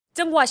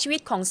จังหวะชีวิ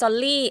ตของซอล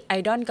ลี่ไอ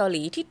ดอลเกาห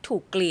ลีที่ถู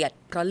กเกลียด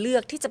เพราะเลือ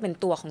กที่จะเป็น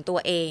ตัวของตัว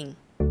เอง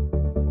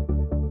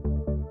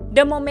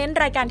The Moment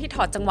รายการที่ถ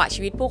อดจังหวะ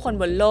ชีวิตผู้คน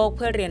บนโลกเ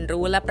พื่อเรียน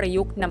รู้และประ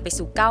ยุกต์นำไป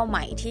สู่ก้าวให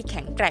ม่ที่แ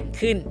ข็งแกร่ง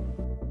ขึ้น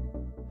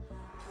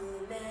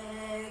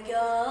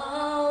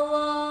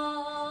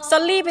ซอ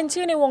ลลี่เป็น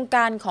ชื่อในวงก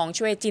ารของช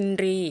เวจิน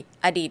รี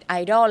อดีตไอ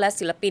ดอลและ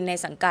ศิลปินใน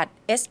สังกัด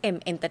SM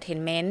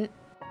Entertainment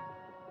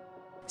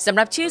สำห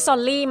รับชื่อซอ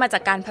ลลี่มาจา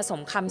กการผส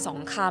มคำสอง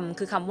คำ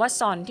คือคำว่า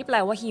ซอนที่แปล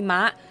ว่าหิม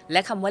ะและ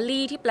คำว่า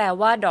ลี่ที่แปล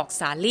ว่าดอก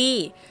สาลี่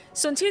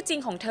ส่วนชื่อจริง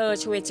ของเธอ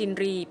ชเวจิน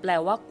รีแปล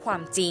ว่าควา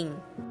มจริง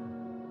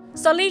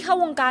ซอลลี่เข้า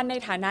วงการใน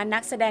ฐานะนั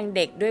กแสดงเ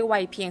ด็กด้วยวั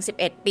ยเพียง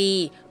11ปี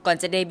ก่อน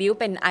จะเดบิวต์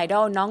เป็นไอดอ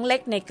ลน้องเล็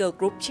กในเกิร์ล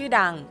กรุ๊ปชื่อ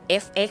ดัง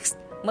FX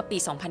เมื่อปี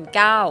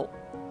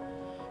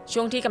 2009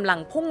 ช่วงที่กำลัง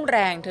พุ่งแร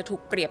งเธอถู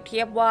กเปรียบเที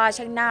ยบว่า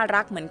ช่างน่า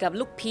รักเหมือนกับ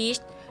ลูกพีช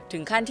ถึ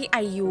งขั้นที่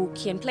IU เ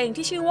ขียนเพลง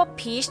ที่ชื่อว่า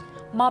Peach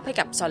มอบให้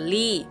กับซอล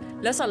ลี่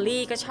แล้วซอล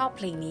ลี่ก็ชอบเ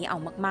พลงนี้เอา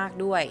มาก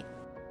ๆด้วย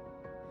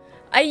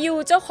IU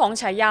เจ้าของ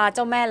ฉายาเ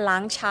จ้าแม่ล้า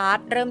งชาร์ต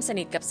เริ่มส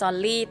นิทกับซอล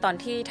ลี่ตอน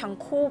ที่ทั้ง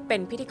คู่เป็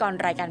นพิธีกร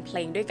รายการเพล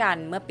งด้วยกัน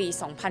เมื่อปี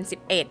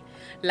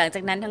 2011 หลังจา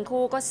กนั้นทั้ง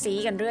คู่ก็ซี้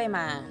กันเรื่อยม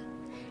า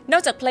นอ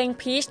กจากเพลง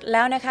Peach แ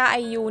ล้วนะคะ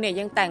IU เนี่ย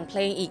ยังแต่งเพล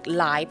งอีก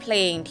หลายเพล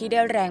งที่ได้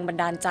แรงบัน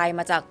ดาลใจม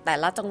าจากแต่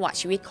ละจังหวะ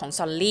ชีวิตของซ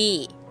อลลี่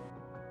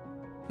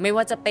ไม่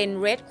ว่าจะเป็น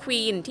Red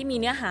Queen ที่มี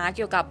เนื้อหาเ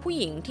กี่ยวกับผู้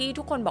หญิงที่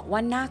ทุกคนบอกว่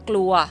าน่าก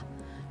ลัว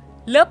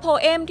Love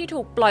Poem ที่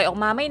ถูกปล่อยออก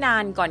มาไม่นา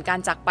นก่อนการ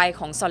จากไป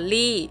ของซอล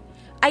ลี่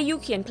IU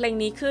เขียนเพลง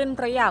นี้ขึ้นเพ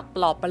ราะอยากป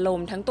ลอบประโล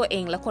มทั้งตัวเอ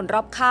งและคนร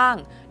อบข้าง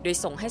โดย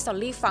ส่งให้ซอล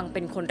ลี่ฟังเ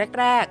ป็นคน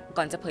แรกๆ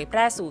ก่อนจะเผยแพ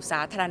ร่สู่ส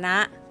าธารณะ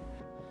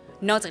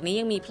นอกจากนี้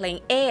ยังมีเพลง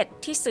เอท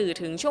ที่สื่อ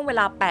ถึงช่วงเว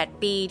ลา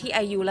8ปีที่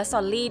IU และซ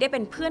อลลี่ได้เป็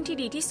นเพื่อนที่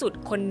ดีที่สุด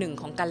คนหนึ่ง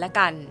ของกันและ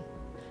กัน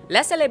แล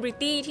ะเซเลบริ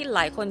ตี้ที่หล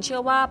ายคนเชื่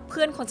อว่าเ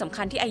พื่อนคนสำ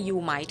คัญที่ IU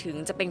หมายถึง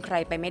จะเป็นใคร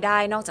ไปไม่ได้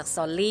นอกจากซ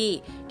อลลี่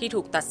ที่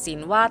ถูกตัดสิน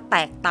ว่าแต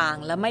กต่าง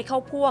และไม่เข้า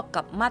พวก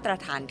กับมาตร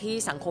ฐานที่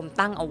สังคม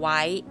ตั้งเอาไว้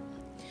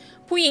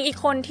ผู้หญิงอีก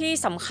คนที่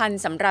สำคัญ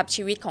สำหรับ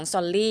ชีวิตของซ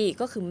อลลี่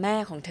ก็คือแม่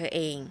ของเธอเ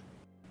อง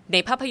ใน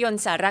ภาพยนต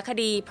ร์สารค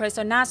ดี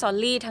Persona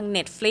Solly ทาง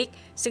Netflix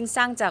ซึ่งส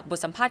ร้างจากบท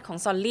สัมภาษณ์ของ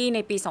ซอลลี่ใน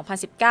ปี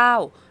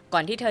 2019 ก่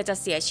อนที่เธอจะ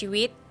เสียชี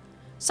วิต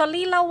ซอล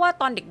ลี่เล่าว่า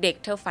ตอนเด็ก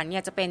ๆเธอฝันอย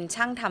ากจะเป็น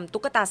ช่างทำ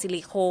ตุ๊กตาซิ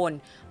ลิโคน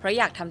เพราะ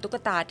อยากทำตุ๊ก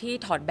ตาที่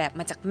ถอดแบบ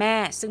มาจากแม่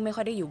ซึ่งไม่ค่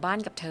อยได้อยู่บ้าน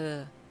กับเธอ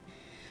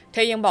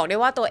ยังบอกได้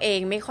ว่าตัวเอง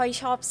ไม่ค่อย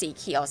ชอบสี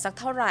เขียวสัก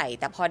เท่าไหร่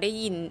แต่พอได้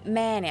ยินแ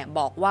ม่เนี่ย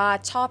บอกว่า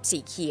ชอบสี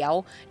เขียว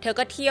เธอ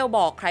ก็เที่ยวบ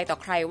อกใครต่อ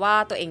ใครว่า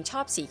ตัวเองช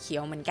อบสีเขีย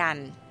วเหมือนกัน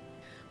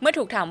เมื่อ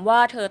ถูกถามว่า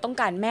เธอต้อง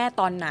การแม่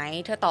ตอนไหน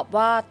เธอตอบ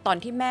ว่าตอน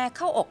ที่แม่เ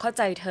ข้าอกเข้าใ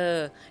จเธอ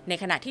ใน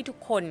ขณะที่ทุก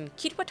คน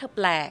คิดว่าเธอแ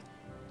ปลก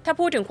ถ้า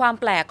พูดถึงความ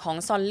แปลกของ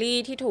ซอลลี่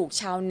ที่ถูก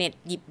ชาวเน็ต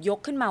หยิบยก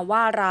ขึ้นมาว่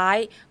าร้าย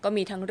ก็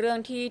มีทั้งเรื่อง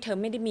ที่เธอ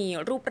ไม่ได้มี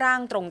รูปร่า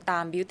งตรงตา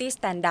มบิวตี้ส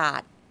แตนดา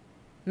ร์ด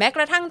แม้ก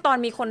ระทั่งตอน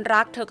มีคน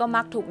รักเธอก็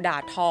มักถูกด่า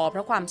ทอเพร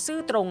าะความซื่อ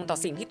ตรงต่อ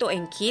สิ่งที่ตัวเอ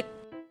งคิด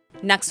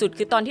หนักสุด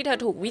คือตอนที่เธอ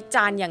ถูกวิจ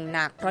ารณ์อย่างห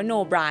นักเพราะโน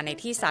บราใน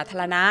ที่สาธา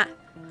รณะ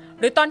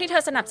หรือตอนที่เธ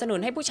อสนับสนุน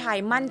ให้ผู้ชาย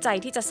มั่นใจ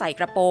ที่จะใส่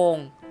กระโปรง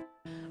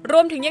ร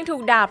วมถึงยังถู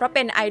กด่าเพราะเ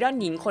ป็นไอดอล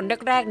หญิงคน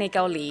แรกๆในเก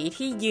าหลี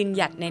ที่ยืนห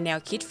ยัดในแนว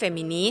คิดเฟ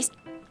มินิสต์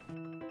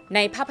ใน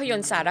ภาพยน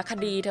ตร์สารค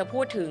ดีเธอ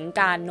พูดถึง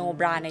การโนบ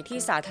ราในที่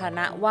สาธาร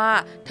ณะว่า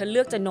เธอเลื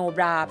อกจะโนบ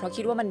ราเพราะ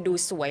คิดว่ามันดู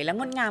สวยและ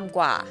งดงามก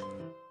ว่า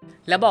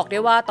และบอกได้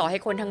ว่าต่อให้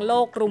คนทั้งโล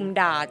กรุม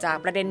ด่าจาก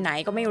ประเด็นไหน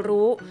ก็ไม่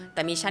รู้แ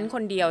ต่มีฉันค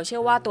นเดียวเชื่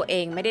อว่าตัวเอ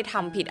งไม่ได้ท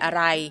ำผิดอะไ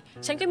ร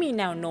ฉันก็มี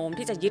แนวโน้ม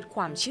ที่จะยึดค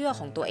วามเชื่อ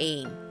ของตัวเอ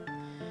ง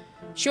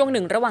ช่วงห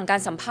นึ่งระหว่างกา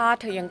รสัมภาษณ์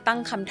เธอยังตั้ง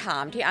คำถา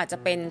มที่อาจจะ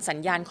เป็นสัญ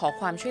ญาณขอ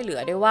ความช่วยเหลือ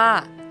ด้วยว่า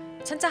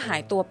ฉันจะหา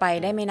ยตัวไป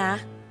ได้ไหมนะ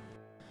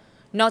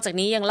นอกจาก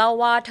นี้ยังเล่า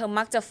ว่าเธอ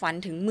มักจะฝัน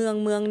ถึงเมือ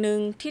งหนึ่ง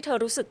ที่เธอ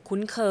รู้สึกคุ้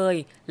นเคย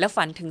และ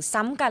ฝันถึง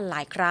ซ้ำกันหล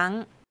ายครั้ง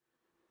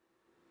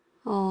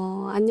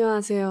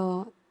안녕하세요.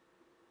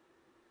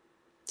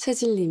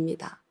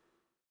 최진리입니다.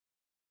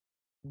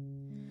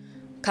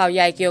 ข่าวให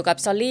ญ่เกี่ยวกับ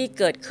ซอลลี่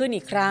เกิดขึ้น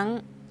อีกครั้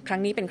ง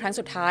นี้เป็นครั้ง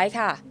สุดท้าย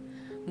ค่ะ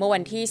เมื่อวั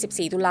น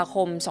ที่14ตุลาค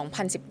ม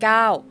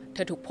2019เธ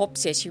อถูกพบ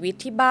เสียชีวิต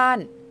ที่บ้าน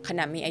ขณ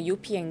ะมีอายุ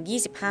เพียง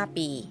25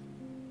ปี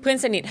เพื่อน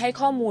สนิทให้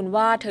ข้อมูล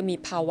ว่าเธอมี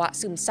ภาวะ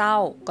ซึมเศร้า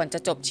ก่อนจะ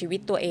จบชีวิต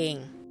ตัวเอง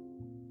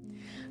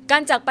กา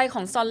รจากไปข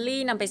องซอล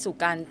ลี่นำไปสู่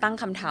การตั้ง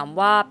คำถาม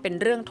ว่าเป็น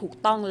เรื่องถูก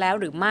ต้องแล้ว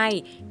หรือไม่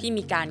ที่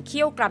มีการเ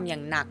คี่ยวกรำอย่า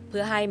งหนักเพื่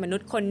อให้มนุษ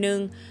ย์คนหนึ่ง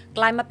ก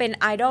ลายมาเป็น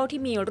ไอดอล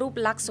ที่มีรูป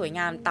ลักษณ์สวยง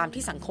ามตาม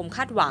ที่สังคมค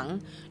าดหวัง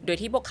โดย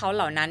ที่พวกเขาเ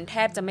หล่านั้นแท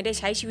บจะไม่ได้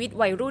ใช้ชีวิต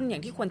วัยรุ่นอย่า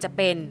งที่ควรจะเ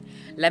ป็น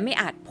และไม่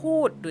อาจพู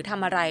ดหรือท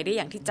ำอะไรได้อ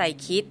ย่างที่ใจ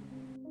คิด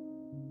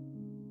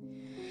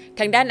ท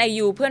างด้าน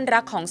IU เพื่อนรั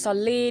กของซอล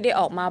ลี่ได้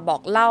ออกมาบอ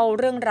กเล่า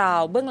เรื่องรา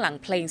วเบื้องหลัง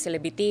เพลง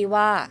Celebrity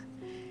ว่า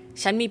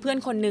ฉันมีเพื่อน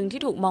คนหนึ่ง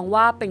ที่ถูกมอง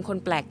ว่าเป็นคน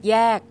แปลกแย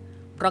ก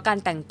เพราะการ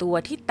แต่งตัว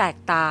ที่แตก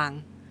ต่าง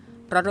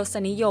เพราะรส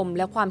นิยมแ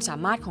ละความสา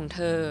มารถของเ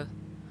ธอ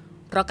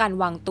เพราะการ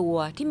วางตัว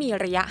ที่มี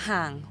ระยะห่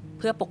างเ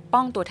พื่อปกป้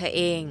องตัวเธอ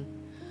เอง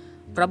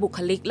เพราะบุค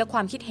ลิกและคว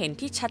ามคิดเห็น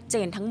ที่ชัดเจ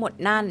นทั้งหมด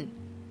นั่น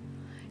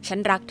ฉัน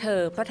รักเธ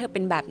อเพราะเธอเป็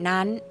นแบบ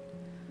นั้น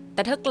แ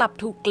ต่เธอกลับ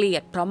ถูกเกลีย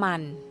ดเพราะมั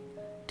น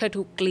เธอ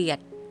ถูกเกลียด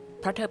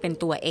เพราะเธอเป็น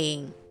ตัวเอง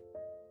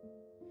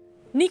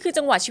นี่คือ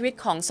จังหวะชีวิต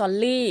ของซอล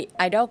ลี่ไ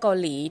อดอลเกา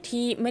หลี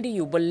ที่ไม่ได้อ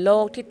ยู่บนโล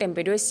กที่เต็มไป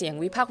ด้วยเสียง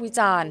วิพากษ์วิ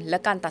จารณ์และ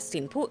การตัดสิ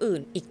นผู้อื่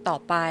นอีกต่อ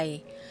ไป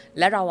แ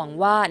ละเราหวัง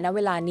ว่าณเว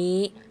ลานี้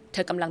เธ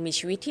อกำลังมี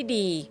ชีวิตที่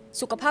ดี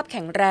สุขภาพแ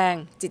ข็งแรง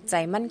จิตใจ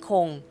มั่นค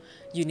ง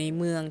อยู่ใน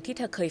เมืองที่เ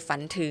ธอเคยฝั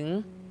นถึง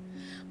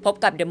พบ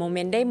กับ The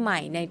Moment ได้ใหม่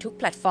ในทุก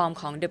แพลตฟอร์ม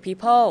ของ The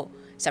People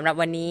สำหรับ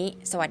วันนี้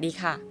สวัสดี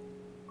ค่ะ